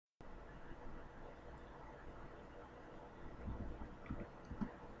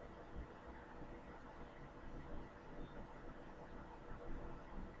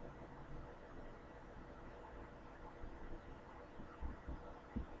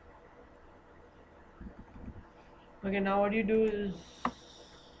Okay, now what you do is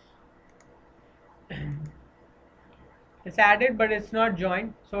it's added but it's not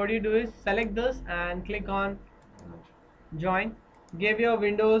joined. So what you do is select this and click on join. Give your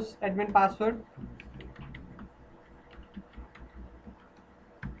Windows admin password.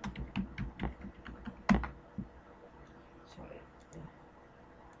 Sorry.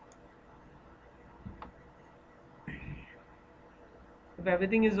 If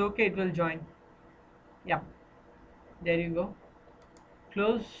everything is okay, it will join. Yeah, there you go.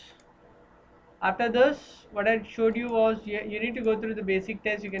 Close. After this, what I showed you was you need to go through the basic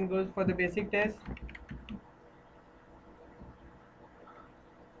test. You can go for the basic test.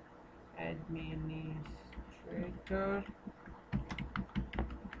 Administrator.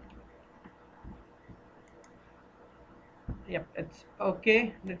 Yep, it's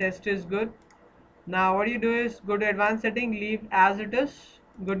okay. The test is good. Now what you do is go to advanced setting, leave as it is,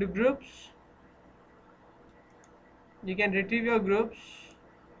 go to groups. You can retrieve your groups,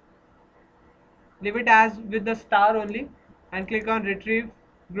 leave it as with the star only, and click on retrieve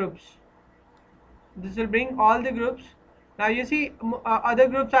groups. This will bring all the groups. Now you see other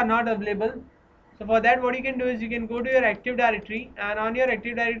groups are not available. So for that what you can do is you can go to your active directory, and on your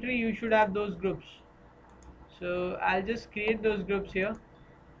active directory you should have those groups. So I'll just create those groups here.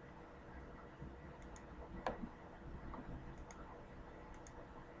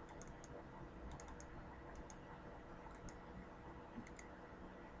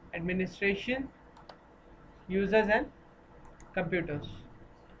 Administration, users and computers.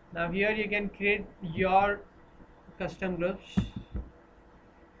 Now here you can create your custom groups.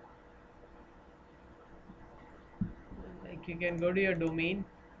 Like you can go to your domain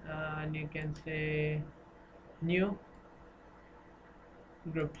and you can say new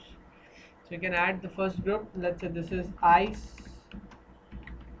groups. So you can add the first group. Let's say this is ICE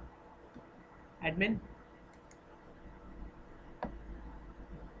admin.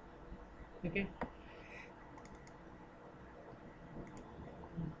 Okay.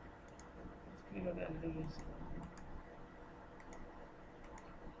 What I'll do is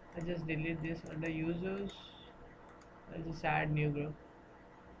I just delete this under users. I'll just add new group.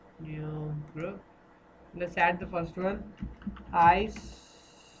 New group. Let's add the first one. ICE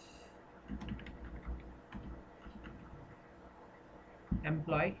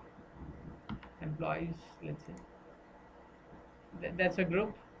employee. Employees. Let's say that's a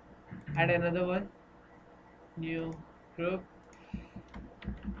group. Add another one. New group.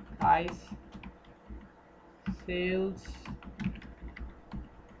 ICE sales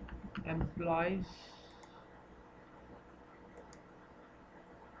employees.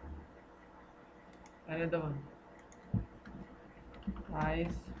 Another one.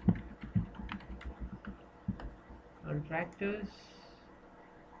 ICE contractors.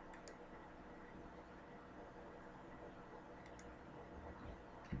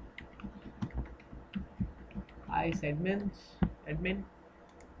 ICE admin,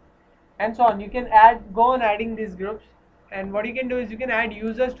 and so on. You can go on adding these groups, and what you can do is you can add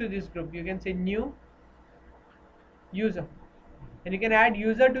users to this group. You can say new user, and you can add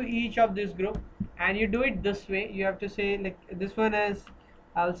user to each of this group, and you do it this way. You have to say like this one is,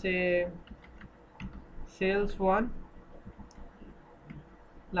 I'll say sales one,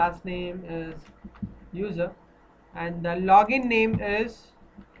 last name is user, and the login name is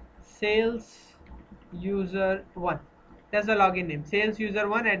sales user one. That's the login name, sales user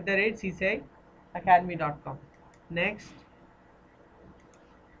one @cciacademy.com. Next,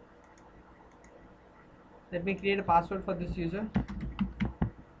 let me create a password for this user.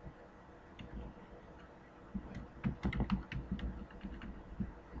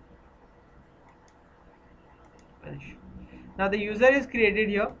 Finish. Now the user is created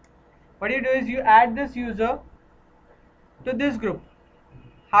here. What you do is you add this user to this group.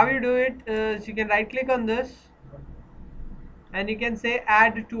 How you do it is you can right click on this and you can say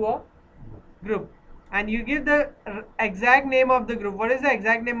add to a group, and you give the exact name of the group. What is the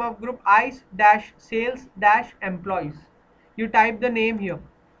exact name of group? ICE dash sales dash employees. You type the name here,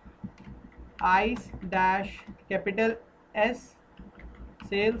 ICE dash capital S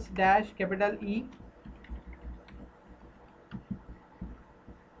sales dash capital E,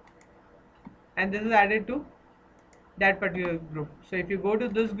 and this is added to that particular group. So if you go to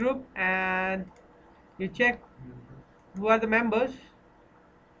this group and you check who are the members,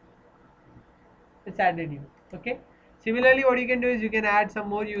 it's added you. Okay, similarly what you can do is you can add some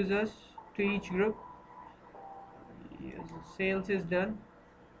more users to each group. Sales is done.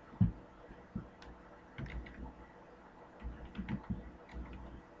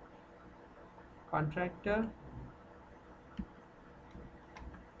 Contractor,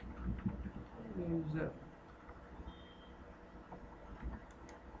 user,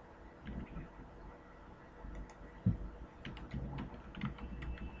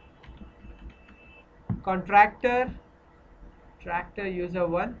 contractor tractor user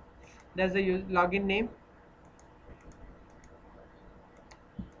 1. That's the login name.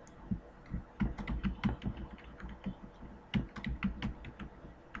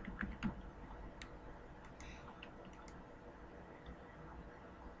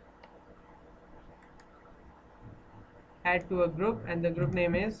 Add to a group, and the group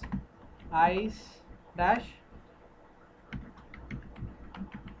name is ICE dash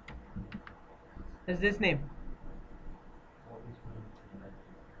is this name.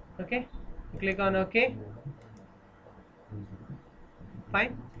 Okay, click on OK.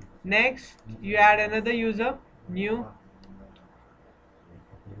 Fine. Next you add another user, new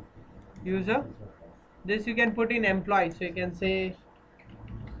user. This you can put in employee, so you can say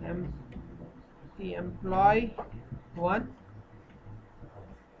the employee 1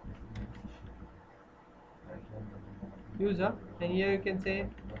 user, and here you can say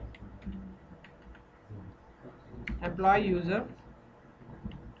employee user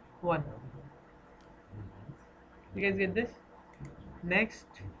 1. You guys get this? Next,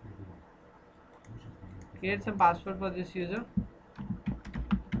 create some password for this user.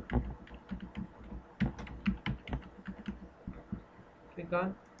 Click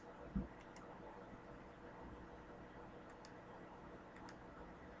on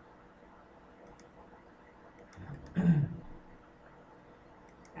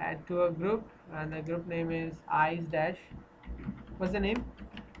add to a group, and the group name is ICE dash, what's the name?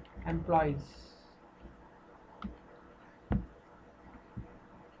 Employees.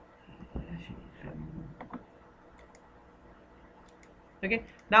 Okay,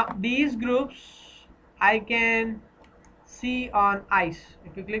 now these groups I can see on ICE.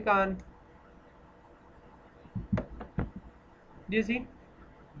 If you click on, do you see?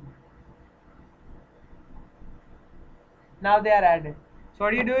 Now they are added. So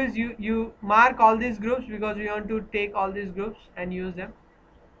what you do is you mark all these groups, because we want to take all these groups and use them.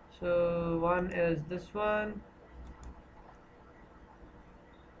 So one is this one,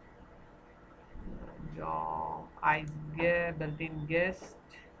 job ICE built-in guest,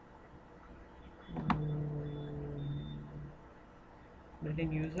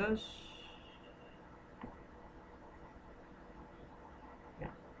 built-in users.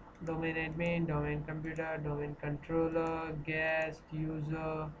 Domain admin, domain computer, domain controller, guest,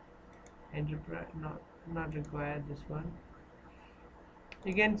 user, enterprise. Not required, this one.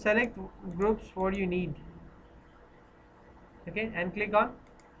 You can select groups what you need. Okay, and click on.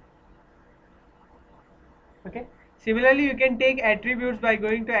 Okay, similarly you can take attributes by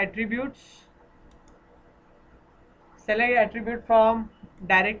going to attributes, select attribute from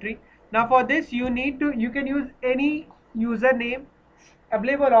directory. Now for this you can use any username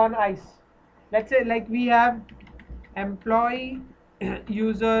available on ICE. Let's say like we have employee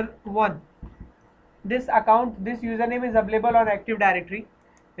user 1. This account, this username is available on Active Directory.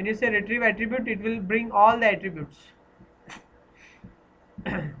 When you say retrieve attribute, it will bring all the attributes.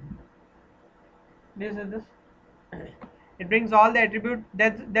 This is this. It brings all the attribute.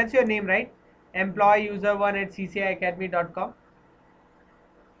 That's your name, right? Employee user 1 at cciacademy.com.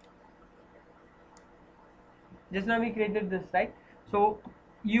 Just now we created this, right? So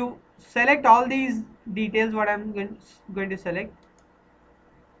you select all these details. What I'm going to select.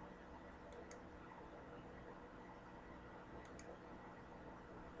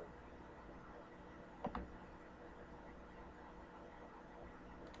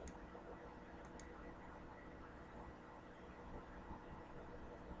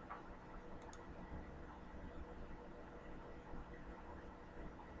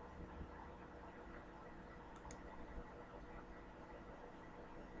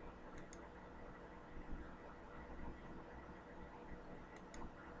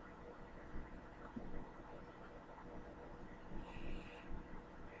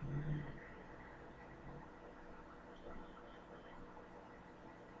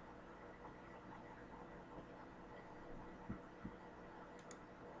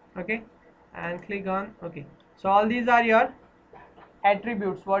 Okay, and click on OK. So all these are your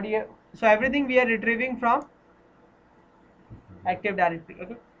attributes. So everything we are retrieving from Active Directory.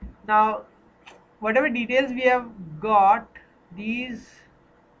 Okay, now whatever details we have got, these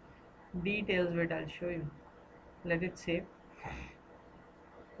details, wait, I'll show you. Let it save.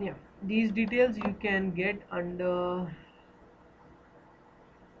 Yeah, these details you can get under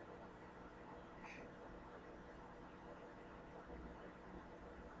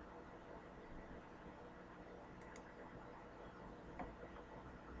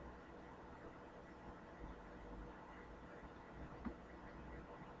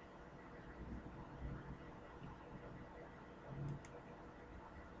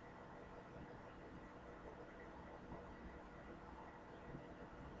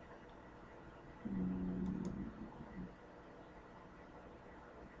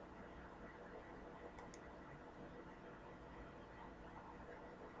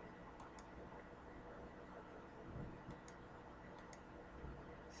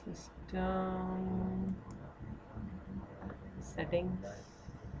System settings.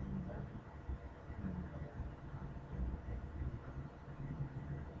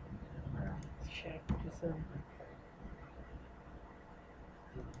 Check this.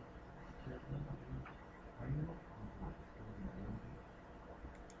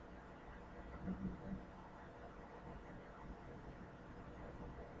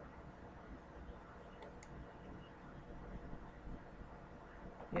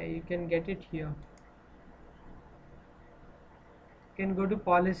 Yeah, you can get it here. You can go to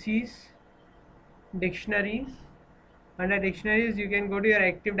policies, dictionaries. Under dictionaries, you can go to your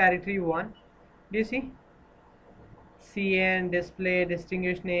Active Directory one. Do you see? CN, display,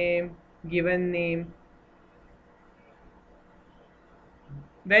 distinguished name, given name.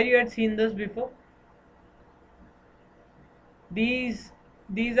 Where you had seen this before? These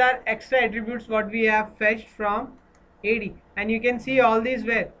these are extra attributes what we have fetched from AD, and you can see all these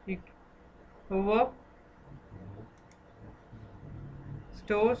where over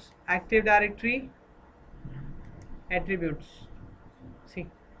stores, Active Directory, attributes. See,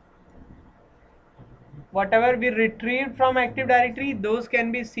 whatever we retrieved from Active Directory, those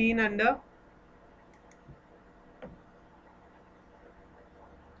can be seen under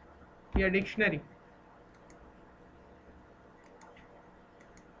your dictionary.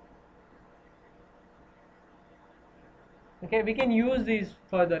 Okay, we can use these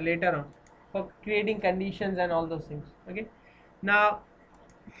further later on for creating conditions and all those things. Okay, now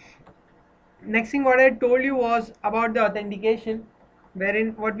next thing what I told you was about the authentication,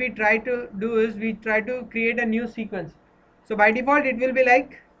 wherein what we try to do is we try to create a new sequence. So by default it will be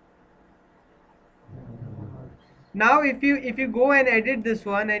like, now if you go and edit this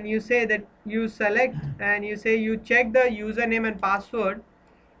one and you say that you select and you say you check the username and password,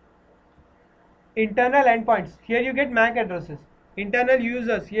 internal endpoints, here you get MAC addresses, internal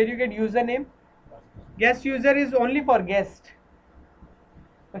users, here you get username, guest user is only for guest.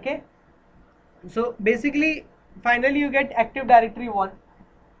 Okay, so basically finally you get Active Directory 1.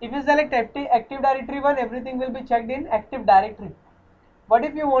 If you select Active Directory 1, everything will be checked in Active Directory. What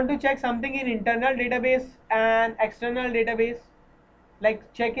if you want to check something in internal database and external database?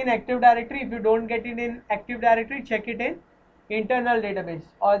 Like check in Active Directory, if you don't get it in Active Directory, check it in internal database,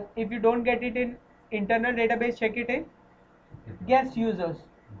 or if you don't get it in internal database, check it in guest users.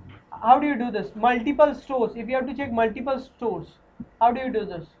 How do you do this? Multiple stores, if you have to check multiple stores, how do you do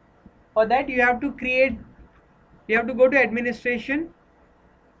this? For that you have to go to administration.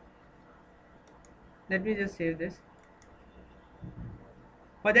 Let me just save this.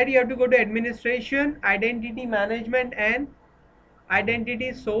 For that you have to go to administration, identity management, and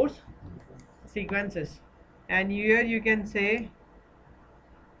identity source sequences, and here you can say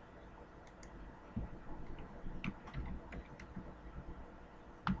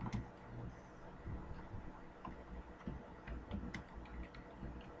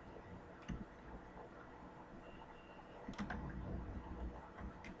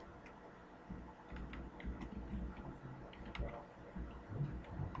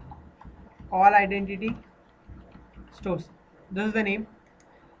all identity stores. This is the name.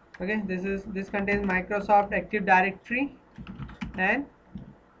 Okay, this contains Microsoft Active Directory and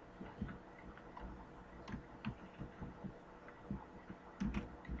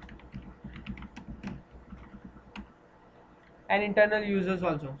internal users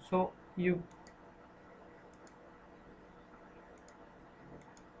also. So you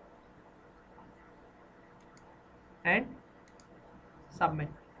and submit.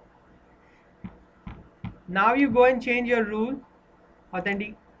 Now you go and change your rule,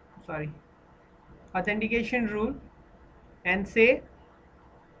 authentication rule, and say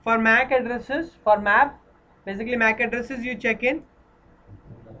for MAC addresses, for map, basically MAC addresses, you check in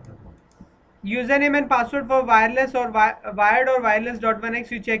username and password. For wireless or wired or wireless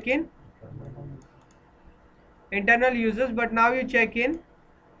Dot1x, you check in internal users, but now you check in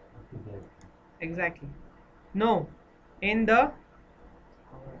exactly no in the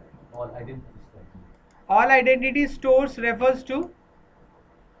all identity stores refers to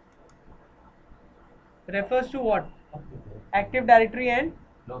what? Active Directory and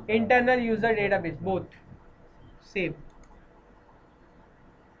internal user database, both. Save.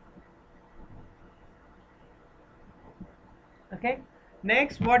 Okay,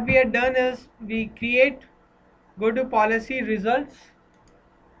 next what we have done is we go to policy results,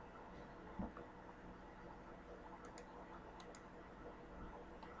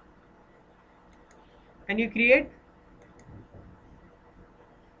 and you create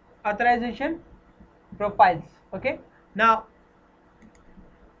authorization profiles. Okay, now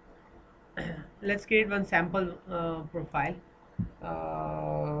let's create one sample profile.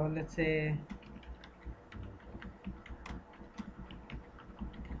 let's say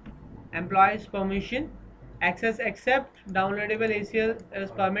employees permission access except downloadable ACL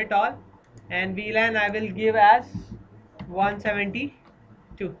is permit all, and VLAN I will give as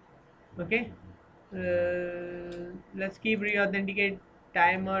 172. Okay, let's keep re-authenticate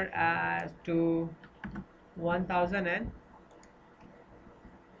timer as to 1000 and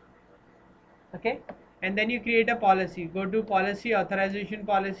okay, and then you create a policy. Go to policy, authorization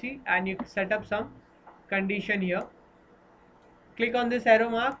policy, and you set up some condition here. Click on this arrow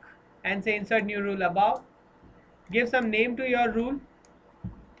mark and say insert new rule above. Give some name to your rule.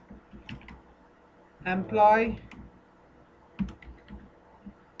 Employee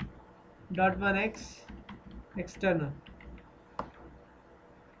Dot1x external.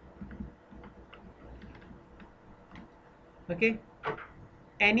 Okay,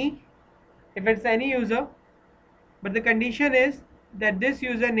 any, if it's any user, but the condition is that this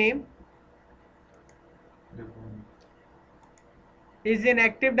username is in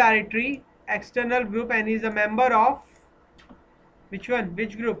Active Directory external group and is a member of which one,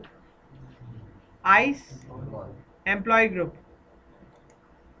 which group? ISE employee group.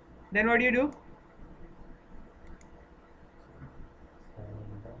 Then what do you do?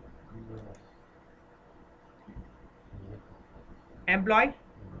 Employee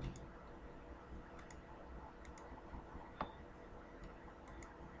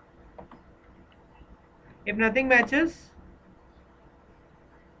if nothing matches,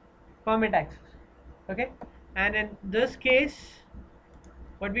 permit access. Okay, and in this case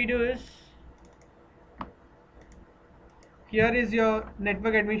what we do is, here is your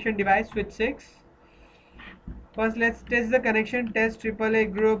network admission device switch 6. First let's test the connection. Test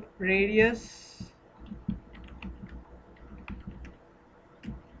AAA group radius.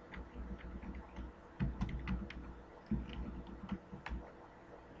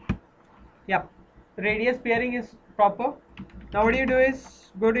 Yep, radius pairing is proper. Now what you do is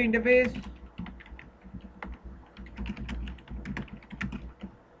go to interface,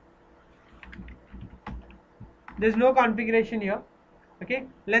 there's no configuration here. Okay,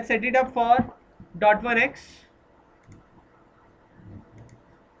 let's set it up for Dot1x.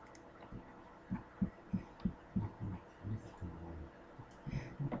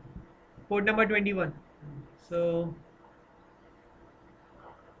 Port number 21. So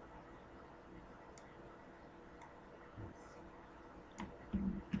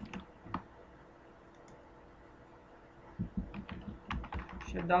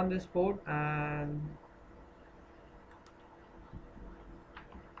shut down this port and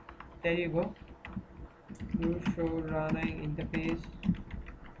there you go. You show running interface.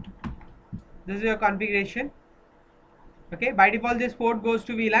 This is your configuration. Okay, by default this port goes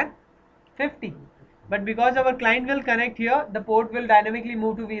to VLAN 50, but because our client will connect here, the port will dynamically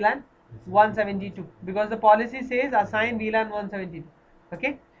move to VLAN 172 because the policy says assign VLAN 172.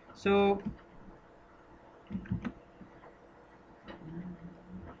 Okay, so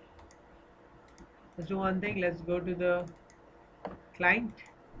let's do one thing. Let's go to the client.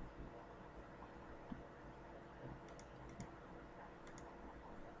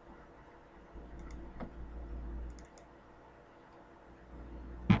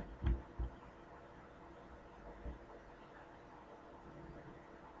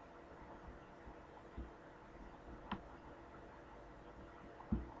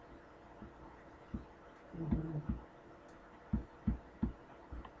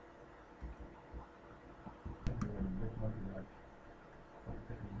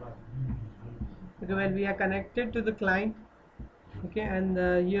 Okay, well we are connected to the client. Okay, and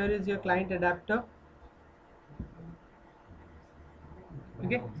here is your client adapter.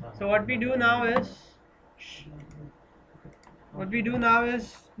 Okay, so what we do now is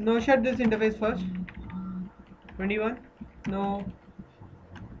no, shut this interface first. 21 no.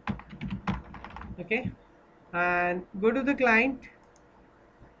 Okay, and go to the client.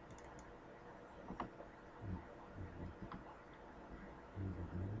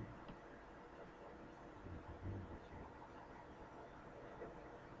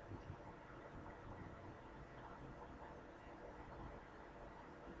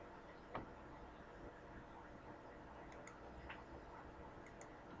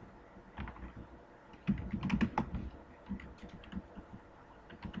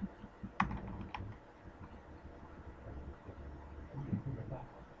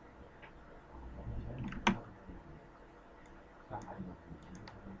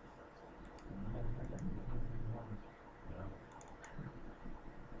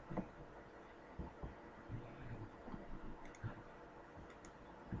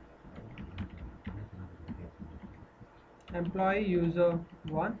 Employee user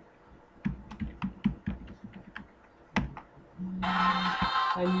 1.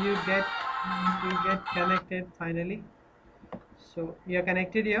 and you get connected finally. So you're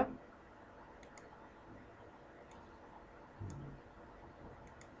connected here,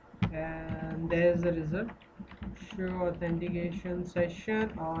 and there's the result. Show authentication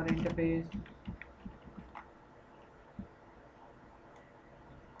session or interface.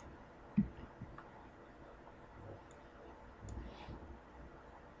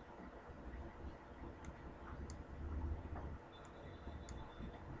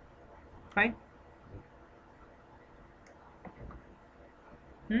 Fine.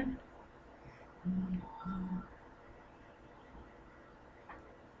 Hmm?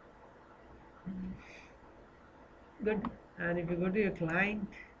 Good. And if you go to your client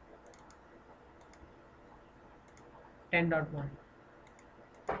 10.1,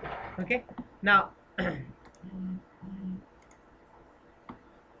 okay. Now if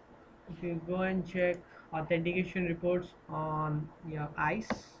you go and check authentication reports on your ISE,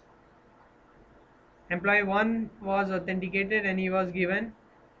 employee 1 was authenticated and he was given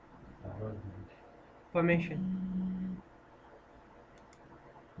permission.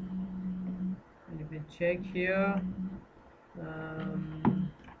 And if you check here,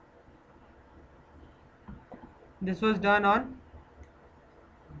 this was done on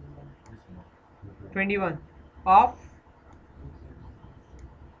 21 of,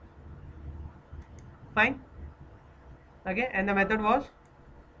 fine, okay, and the method was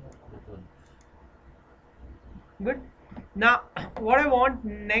good. Now what I want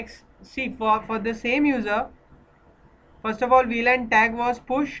next, see, for the same user, first of all VLAN tag was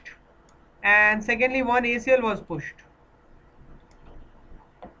pushed, and secondly one ACL was pushed,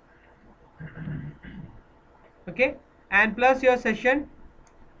 okay, and plus your session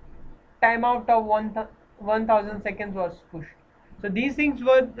timeout of 1000 seconds was pushed. So these things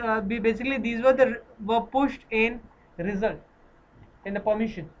were basically these were pushed in result, in the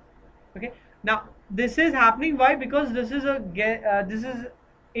permission, okay. Now this is happening, why? Because this is this is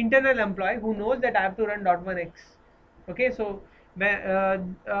internal employee who knows that I have to run .1x, okay. So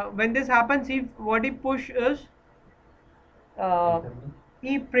when this happens, if what he push is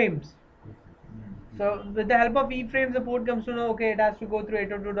e frames. So with the help of e-frames, the port comes to know, okay, it has to go through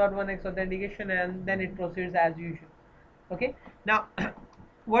 802.1x authentication, and then it proceeds as usual. Okay. Now,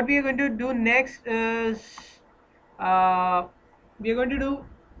 what we are going to do next is we are going to do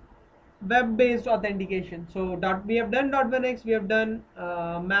web-based authentication. So we have done .1x, we have done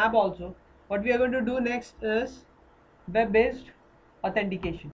map also. What we are going to do next is web-based authentication.